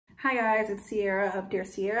Hi guys, it's Cierra of Dear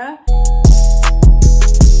Cierra.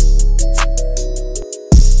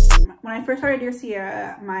 When I first started Dear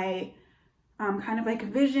Cierra, my kind of like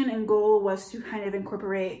vision and goal was to kind of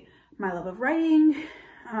incorporate my love of writing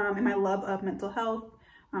and my love of mental health,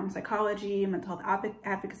 psychology, mental health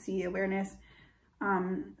advocacy, awareness,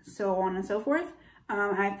 so on and so forth.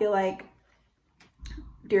 I feel like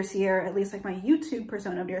Dear Cierra, at least like my YouTube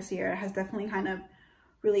persona of Dear Cierra, has definitely kind of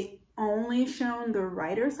really only shown the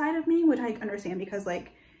writer side of me, which I understand because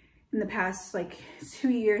like in the past like 2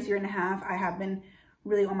 years, year and a half, I have been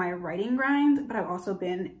really on my writing grind, but I've also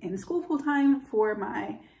been in school full time for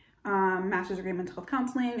my master's degree in mental health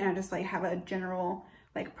counseling, and I just like have a general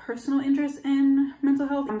like personal interest in mental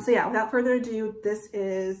health. So yeah, without further ado, this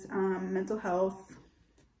is mental health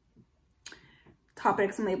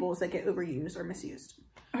topics and labels that get overused or misused.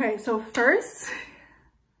 Okay, so first,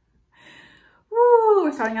 woo,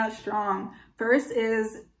 we're starting out strong. First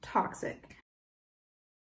is toxic.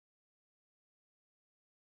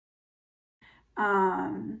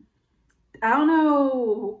 I don't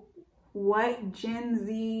know what Gen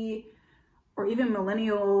Z or even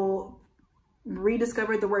millennial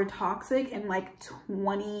rediscovered the word toxic in like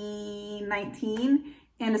 2019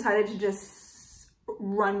 and decided to just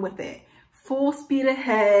run with it. Full speed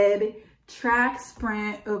ahead, track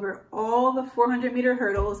sprint over all the 400-meter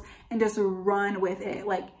hurdles and just run with it.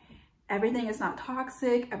 Like everything is not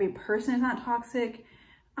toxic, every person is not toxic.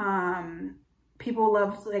 People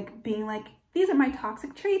love like being like, these are my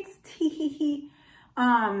toxic traits, tee.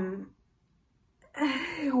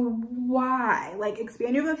 Why? Like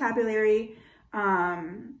expand your vocabulary. Yeah,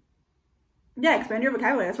 expand your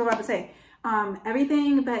vocabulary, that's what I'm about to say.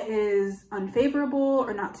 Everything that is unfavorable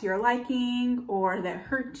or not to your liking or that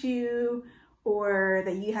hurt you or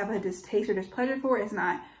that you have a distaste or displeasure for is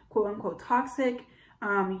not quote unquote toxic.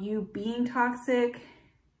 You being toxic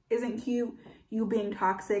isn't cute. You being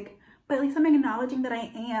toxic, but at least I'm acknowledging that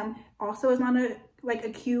I am, also is not a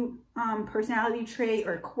cute personality trait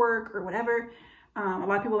or quirk or whatever. A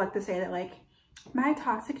lot of people like to say that like my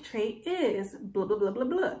toxic trait is blah blah blah blah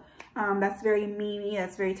blah. That's very memey,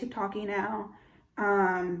 that's very TikToky now.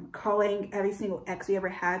 Calling every single ex we ever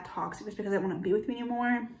had toxic just because they want to be with me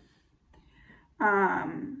anymore.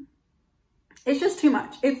 It's just too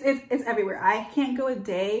much. It's everywhere. I can't go a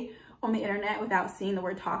day on the internet without seeing the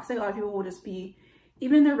word toxic. A lot of people will just be,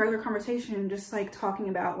 even in their regular conversation, just like talking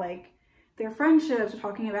about like their friendships or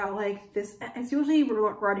talking about like this. It's usually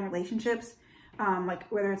regarding relationships, like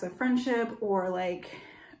whether it's a friendship or like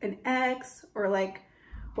an ex or like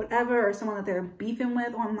whatever, or someone that they're beefing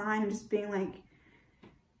with online, and just being like,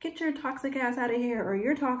 get your toxic ass out of here, or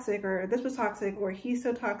you're toxic, or this was toxic, or he's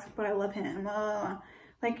so toxic but I love him.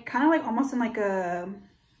 Like kind of like almost in like a,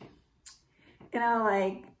 in a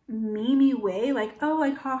like memey way, like, oh,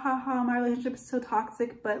 like ha ha ha, my relationship is so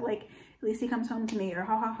toxic, but like at least he comes home to me, or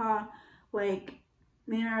ha ha ha, like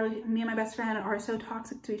me and my best friend are so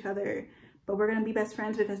toxic to each other, but we're gonna be best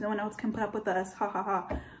friends because no one else can put up with us, ha ha ha.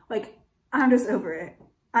 Like I'm just over it.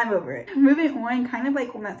 I'm over it. Moving on, kind of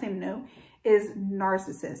like on that same note, is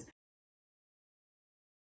narcissist.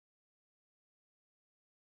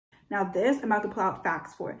 Now this, I'm about to pull out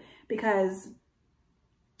facts for, because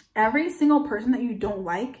every single person that you don't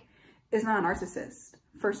like is not a narcissist,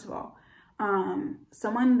 first of all.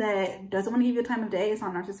 Someone that doesn't want to give you the time of day is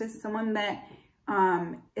not a narcissist. Someone that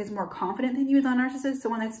is more confident than you is not a narcissist.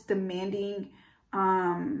 Someone that's demanding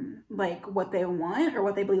like what they want or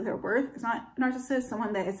what they believe they're worth is not a narcissist.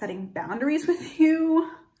 Someone that is setting boundaries with you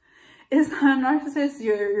is not a narcissist.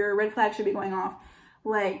 Your red flag should be going off.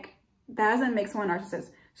 Like that doesn't make someone a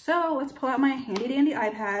narcissist. So let's pull out my handy dandy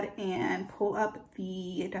iPad and pull up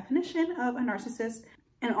the definition of a narcissist.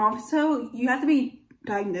 And also you have to be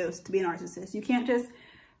diagnosed to be a narcissist. You can't just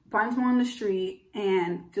find someone on the street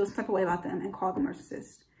and feel some type of way about them and call them a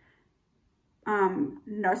narcissist.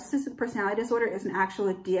 Narcissistic personality disorder is an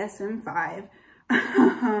actual DSM-5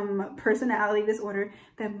 personality disorder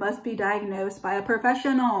that must be diagnosed by a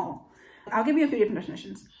professional. I'll give you a few different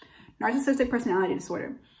definitions. Narcissistic personality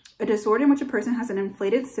disorder, a disorder in which a person has an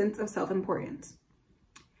inflated sense of self-importance.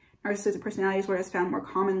 Narcissistic personality disorder is found more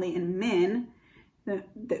commonly in men. The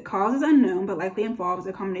cause is unknown, but likely involves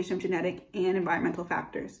a combination of genetic and environmental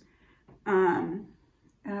factors.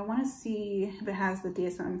 And I want to see if it has the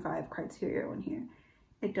DSM-5 criteria on here.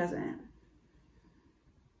 It doesn't.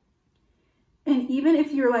 And even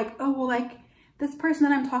if you're like, oh, well, like this person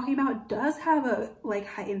that I'm talking about does have a like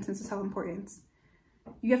heightened sense of self-importance,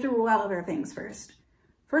 you have to rule out other things first.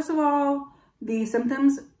 First of all, the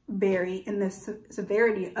symptoms vary and the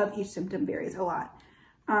severity of each symptom varies a lot.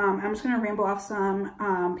 I'm just going to ramble off some.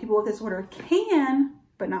 People with this disorder can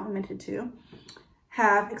but not limited to,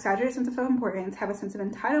 have exaggerated sense of self-importance, have a sense of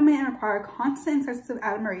entitlement, and require constant sense of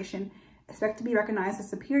admiration, expect to be recognized as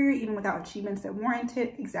superior even without achievements that warrant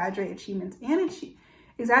it, exaggerate achievements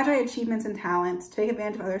and talents, take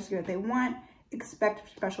advantage of others to get what they want,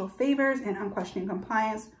 expect special favors and unquestioning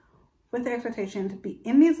compliance with the expectation to be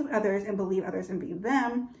envious of others and believe others envy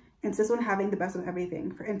them, insist on having the best of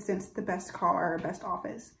everything, for instance, the best car or best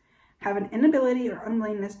office, have an inability or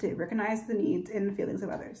unwillingness to recognize the needs and feelings of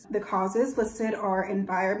others. The causes listed are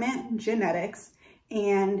environment, genetics,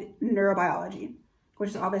 and neurobiology, which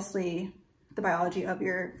is obviously the biology of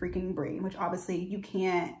your freaking brain, which obviously you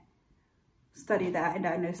can't study that and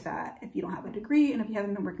diagnose that if you don't have a degree and if you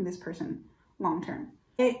haven't been working with this person long term.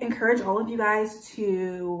 I encourage all of you guys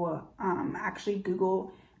to actually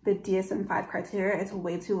Google the DSM-5 criteria. It's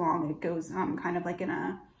way too long. It goes kind of like in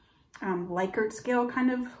a Likert scale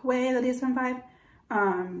kind of way, the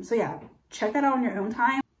DSM-5. So yeah, check that out on your own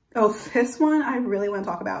time. Oh, this one I really want to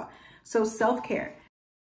talk about. So self-care.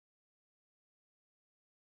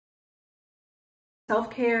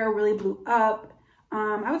 Self-care really blew up.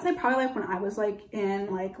 I would say probably like when I was like in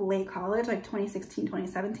like late college, like 2016,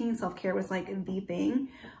 2017, self-care was like the thing.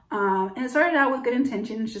 And it started out with good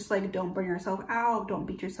intentions, just like don't burn yourself out, don't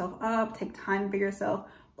beat yourself up, take time for yourself.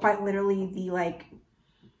 Quite literally the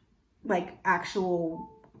like actual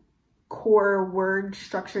core word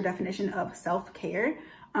structure definition of self-care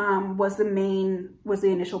was the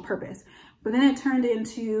initial purpose. But then it turned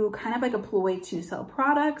into kind of like a ploy to sell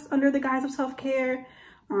products under the guise of self-care.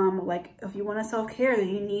 Like if you want to self-care, then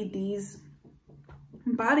you need these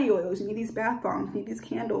body oils, you need these bath bombs, you need these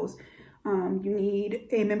candles, you need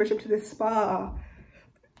a membership to the spa,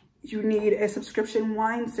 you need a subscription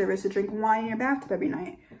wine service to drink wine in your bathtub every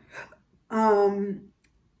night.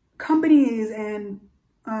 Companies and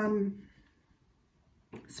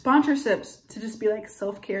sponsorships to just be like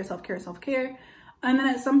self-care, self-care, self-care. And then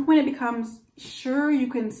at some point it becomes, sure, you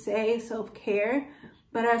can say self-care,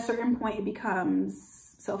 but at a certain point it becomes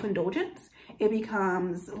self-indulgence, it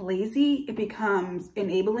becomes lazy, it becomes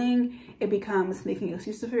enabling, it becomes making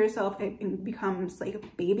excuses for yourself, it becomes like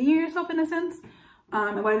babying yourself in a sense.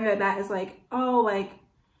 And what I mean by that is like, oh, like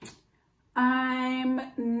I'm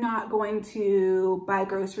not going to buy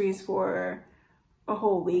groceries for a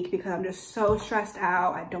whole week because I'm just so stressed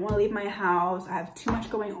out. I don't want to leave my house. I have too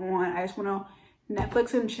much going on. I just want to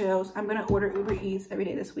Netflix and chill. So I'm going to order Uber Eats every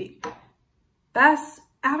day this week. That's,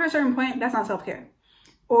 after a certain point, that's not self-care.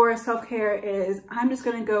 Or self-care is, I'm just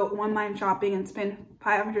going to go online shopping and spend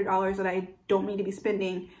 $500 that I don't need to be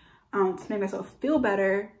spending to make myself feel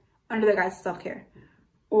better under the guise of self-care.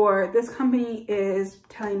 Or this company is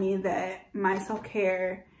telling me that my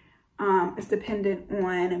self-care is dependent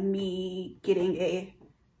on me getting a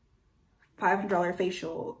 $500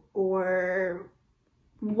 facial or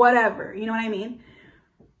whatever, you know what I mean?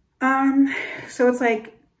 So it's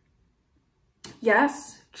like,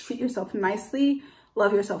 yes, treat yourself nicely,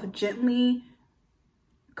 love yourself gently,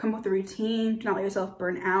 come up with a routine, do not let yourself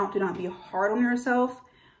burn out, do not be hard on yourself.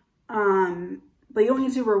 But you don't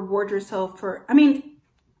need to reward yourself for, I mean,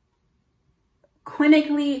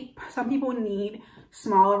 clinically, some people need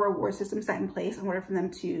smaller reward systems set in place in order for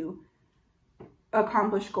them to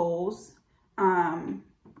accomplish goals.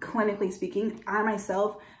 Clinically speaking, I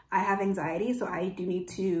myself, I have anxiety, so I do need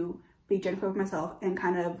to be gentle with myself and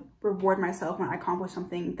kind of reward myself when I accomplish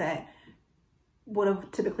something that would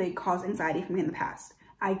have typically caused anxiety for me in the past.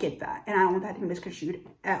 I get that, and I don't want that to be misconstrued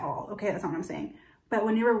at all. Okay, that's not what I'm saying. But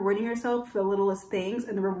when you're rewarding yourself for the littlest things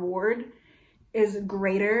and the reward is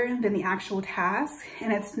greater than the actual task,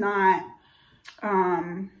 and it's not,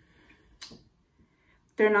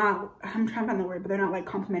 they're not, I'm trying to find the word, but they're not like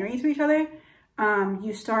complementary to each other,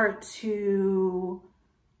 you start to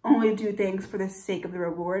only do things for the sake of the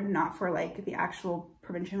reward, not for like the actual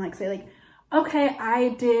prevention. Like say like, okay,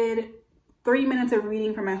 I did 3 minutes of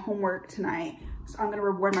reading for my homework tonight, so I'm gonna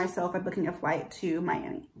reward myself by booking a flight to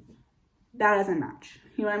Miami. That doesn't match,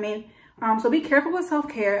 you know what I mean? So be careful with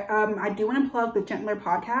self-care. I do want to plug the Gentler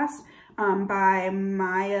podcast by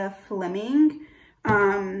Maya Fleming.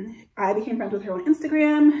 I became friends with her on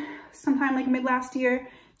Instagram sometime like mid last year,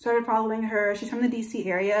 started following her. She's from the DC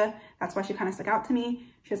area. That's why she kind of stuck out to me.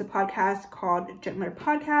 She has a podcast called Gentler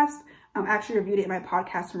Podcast. I actually reviewed it in my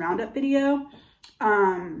podcast roundup video.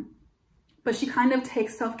 But she kind of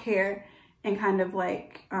takes self-care and kind of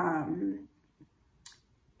like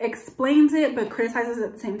explains it but criticizes it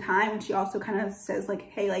at the same time. And she also kind of says like,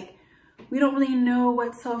 hey, like we don't really know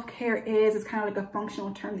what self-care is. It's kind of like a functional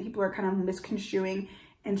term that people are kind of misconstruing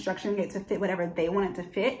and structuring it to fit whatever they want it to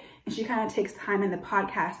fit. And she kind of takes time in the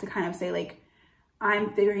podcast to kind of say like,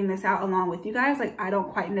 I'm figuring this out along with you guys. Like, I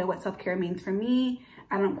don't quite know what self-care means for me.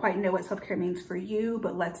 I don't quite know what self-care means for you,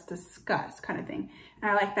 but let's discuss, kind of thing.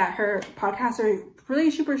 And I like that her podcasts are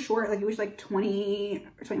really super short, like usually like 20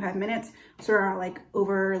 or 25 minutes. So they're not like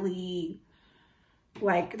overly,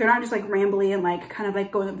 like, they're not just like rambly and like kind of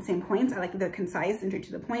like going at the same points. I like that they're concise and straight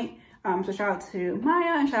to the point. So shout out to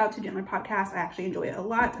Maya and shout out to Gentler Podcast. I actually enjoy it a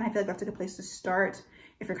lot. And I feel like that's a good place to start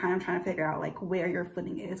if you're kind of trying to figure out like where your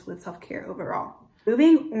footing is with self-care overall.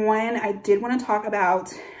 Moving on, I did want to talk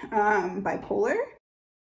about bipolar.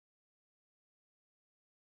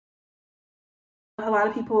 A lot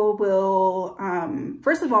of people will,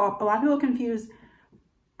 first of all, a lot of people confuse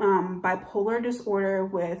bipolar disorder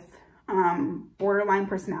with borderline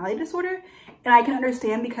personality disorder. And I can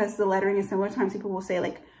understand because the lettering is similar. Sometimes people will say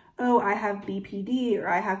like, oh, I have BPD or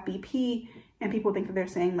I have BP. And people think that they're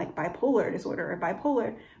saying like bipolar disorder or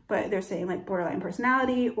bipolar, but they're saying like borderline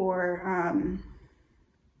personality or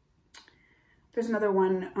there's another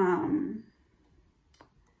one.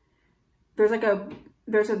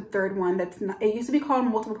 There's a third one that's not, it used to be called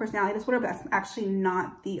multiple personality disorder, but that's actually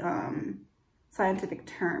not the scientific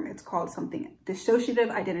term. It's called something,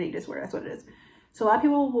 dissociative identity disorder. That's what it is. So a lot of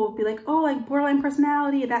people will be like, oh, like borderline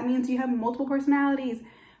personality, that means you have multiple personalities.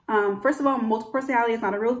 First of all, multiple personality is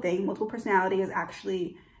not a real thing. Multiple personality is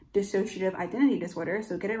actually dissociative identity disorder.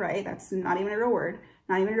 So get it right. That's not even a real word,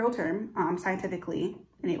 not even a real term, scientifically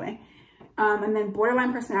anyway. And then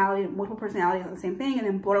borderline personality, multiple personality is the same thing. And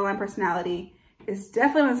then borderline personality is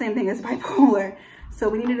definitely not the same thing as bipolar. So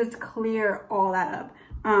we need to just clear all that up.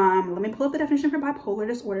 Let me pull up the definition for bipolar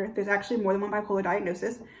disorder. There's actually more than one bipolar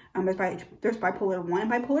diagnosis. There's bipolar 1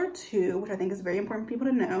 and bipolar 2, which I think is very important for people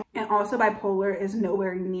to know. And also bipolar is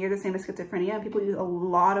nowhere near the same as schizophrenia. People use a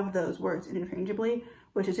lot of those words interchangeably,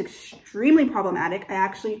 which is extremely problematic. I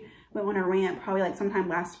actually went on a rant probably like sometime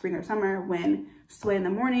last spring or summer when Sway in the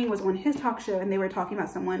Morning was on his talk show and they were talking about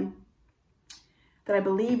someone that I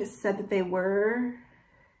believe said that they were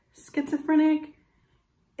schizophrenic.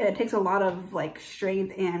 It takes a lot of like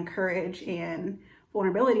strength and courage and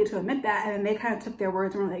vulnerability to admit that. And then they kind of took their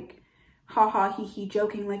words and were like, ha ha, he he,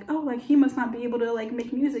 joking, like, oh, like he must not be able to like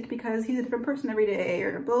make music because he's a different person every day,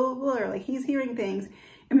 or blah, blah, blah, or like he's hearing things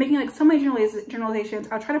and making like so many generalizations.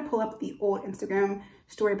 I'll try to pull up the old Instagram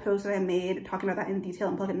story post that I made talking about that in detail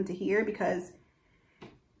and plug it into here because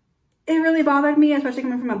it really bothered me, especially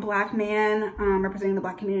coming from a Black man representing the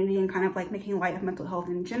Black community and kind of like making light of mental health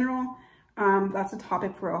in general. That's a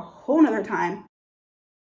topic for a whole nother time.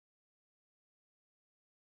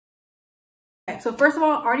 Okay, so first of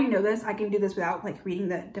all, I already know this. I can do this without like reading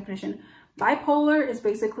the definition. Bipolar is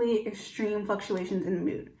basically extreme fluctuations in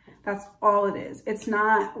mood. That's all it is. It's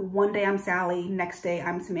not one day I'm Sally, next day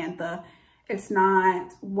I'm Samantha. It's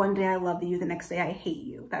not one day I love you, the next day I hate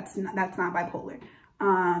you. That's not bipolar.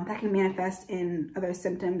 That can manifest in other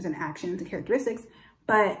symptoms and actions and characteristics,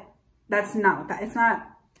 but that's not what that.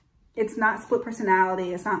 It's not split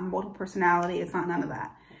personality. It's not multiple personality. It's not none of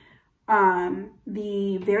that.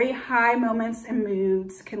 The very high moments and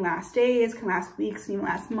moods can last days, can last weeks, can even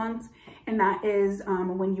last months. And that is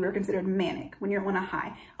when you are considered manic, when you're on a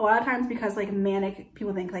high. A lot of times because like manic,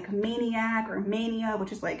 people think like maniac or mania,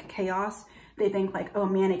 which is like chaos. They think like, oh,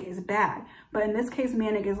 manic is bad. But in this case,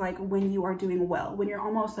 manic is like when you are doing well, when you're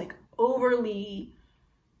almost like overly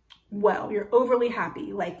well, you're overly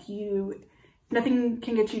happy. Like nothing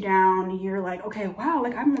can get you down. You're like, okay, wow,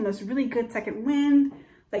 like I'm on this really good second wind.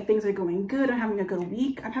 Like things are going good. I'm having a good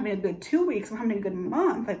week. I'm having a good 2 weeks. I'm having a good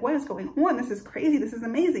month. Like what is going on? This is crazy. This is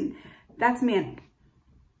amazing. That's manic.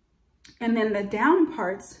 And then the down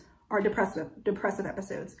parts are depressive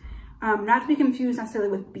episodes. Not to be confused necessarily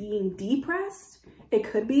with being depressed. It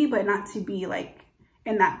could be, but not to be like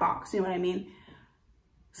in that box. You know what I mean?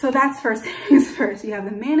 So that's first things first. You have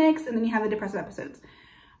the manics and then you have the depressive episodes.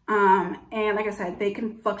 And like I said, they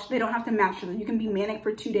can fluctuate. They don't have to match. You can be manic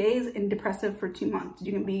for 2 days and depressive for 2 months.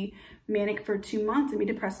 You can be manic for 2 months and be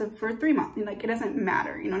depressive for 3 months. And like, it doesn't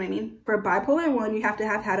matter. You know what I mean? For bipolar 1, you have to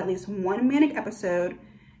have had at least one manic episode.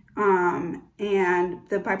 And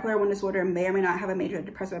the bipolar 1 disorder may or may not have a major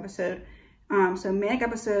depressive episode. So manic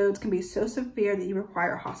episodes can be so severe that you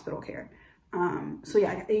require hospital care. So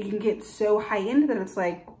yeah, you can get so high end that it's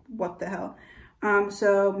like, what the hell?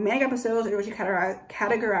 So manic episodes are usually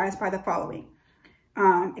categorized by the following.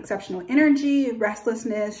 Exceptional energy,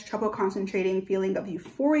 restlessness, trouble concentrating, feeling of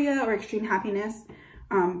euphoria or extreme happiness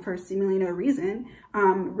for seemingly no reason,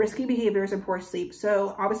 risky behaviors and poor sleep.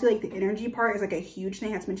 So obviously like the energy part is like a huge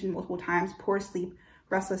thing that's mentioned multiple times: poor sleep,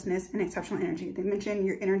 restlessness, and exceptional energy. They mention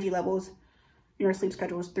your energy levels, your sleep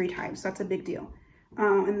schedules 3 times. So that's a big deal.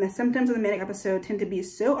 And the symptoms of the manic episode tend to be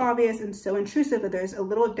so obvious and so intrusive that there's a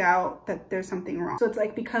little doubt that there's something wrong. So it's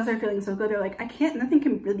like, because they're feeling so good, they're like, nothing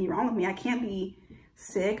can really be wrong with me. I can't be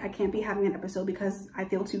sick. I can't be having an episode because I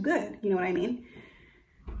feel too good. You know what I mean?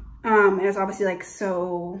 And it's obviously like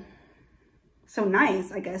so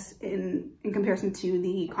nice, I guess, in comparison to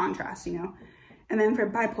the contrast, you know? And then for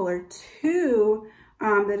bipolar 2,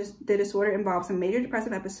 the disorder involves a major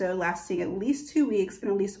depressive episode lasting at least 2 weeks and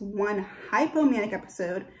at least one hypomanic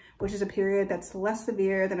episode, which is a period that's less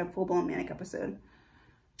severe than a full-blown manic episode.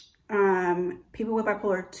 People with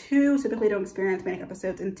bipolar 2 typically don't experience manic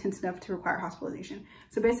episodes intense enough to require hospitalization.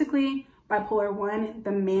 So basically, bipolar 1,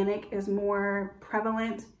 the manic is more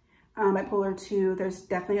prevalent. Bipolar 2, there's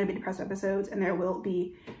definitely going to be depressive episodes, and there will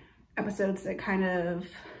be episodes that kind of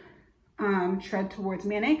tread towards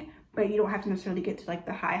manic, but you don't have to necessarily get to like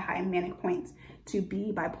the high manic points to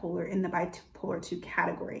be bipolar in the bipolar 2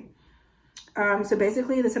 category. So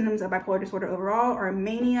basically the symptoms of bipolar disorder overall are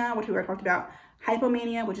mania, which we already talked about,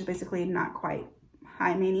 hypomania, which is basically not quite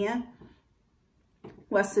high mania,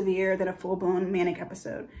 less severe than a full-blown manic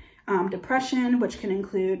episode. Depression, which can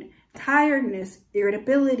include tiredness,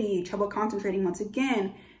 irritability, trouble concentrating once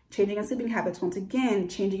again, changing in sleeping habits once again,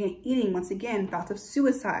 changing in eating once again, thoughts of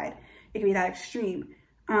suicide. It can be that extreme.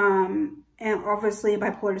 And obviously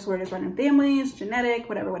bipolar disorder is run in families, genetic,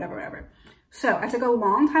 whatever. So I took a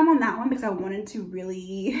long time on that one because I wanted to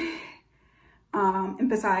really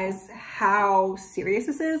emphasize how serious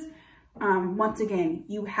this is. Once again,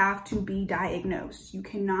 you have to be diagnosed. You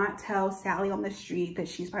cannot tell Sally on the street that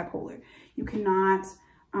she's bipolar. You cannot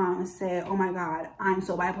say, oh my God, I'm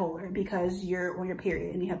so bipolar because you're on your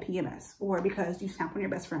period and you have PMS, or because you snap on your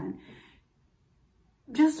best friend.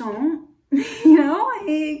 Just don't. You know,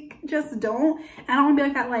 like, just don't. And I don't want to be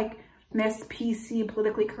like that, like, Miss PC,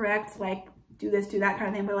 politically correct, like, do this, do that kind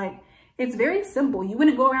of thing. But, like, it's very simple. You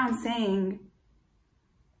wouldn't go around saying,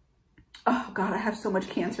 oh, God, I have so much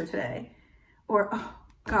cancer today. Or, oh,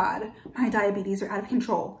 God, my diabetes are out of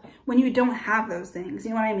control. When you don't have those things,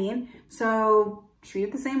 you know what I mean? So, treat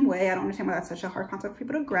it the same way. I don't understand why that's such a hard concept for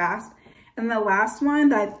people to grasp. And the last one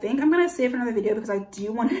that I think I'm going to save for another video because I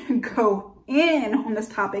do want to go in on this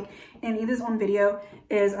topic and need this on video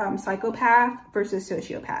is psychopath versus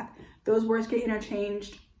sociopath. Those words get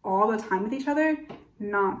interchanged all the time with each other,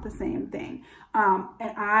 not the same thing. And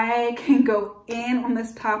I can go in on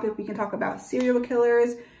this topic. We can talk about serial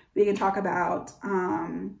killers. We can talk about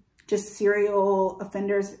just serial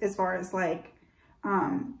offenders as far as like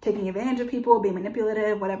taking advantage of people, being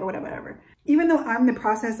manipulative, whatever. Even though I'm in the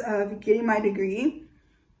process of getting my degree,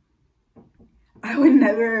 I would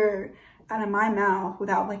never, out of my mouth,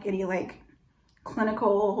 without like any like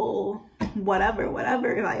clinical whatever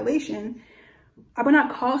evaluation, I would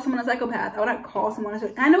not call someone a psychopath. I would not call someone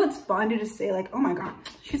a, I know it's fun to just say like, oh my God,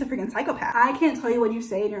 she's a freaking psychopath. I can't tell you what you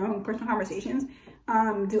say in your own personal conversations.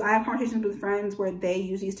 Do I have conversations with friends where they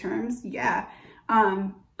use these terms? Yeah.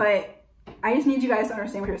 But I just need you guys to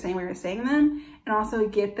understand what you're saying when you're saying them, and also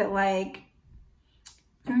get that like,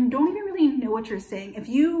 you don't even really know what you're saying. If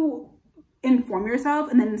you inform yourself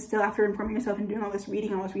and then still after informing yourself and doing all this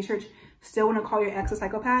reading, all this research, still want to call your ex a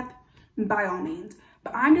psychopath, by all means.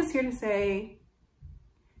 But I'm just here to say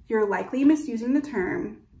you're likely misusing the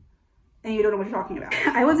term and you don't know what you're talking about.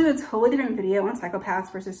 I will do a totally different video on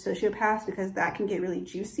psychopaths versus sociopaths because that can get really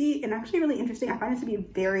juicy and actually really interesting. I find it to be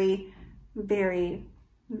very, very,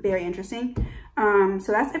 very interesting.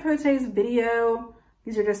 So that's it for today's video.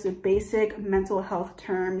 These are just the basic mental health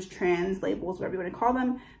terms, trends, labels, whatever you want to call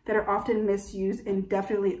them, that are often misused and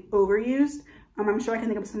definitely overused. I'm sure I can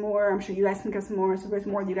think of some more. I'm sure you guys can think of some more. So if there's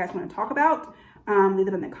more that you guys want to talk about, leave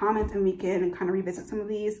them in the comments and we can kind of revisit some of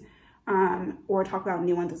these or talk about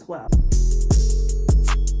new ones as well.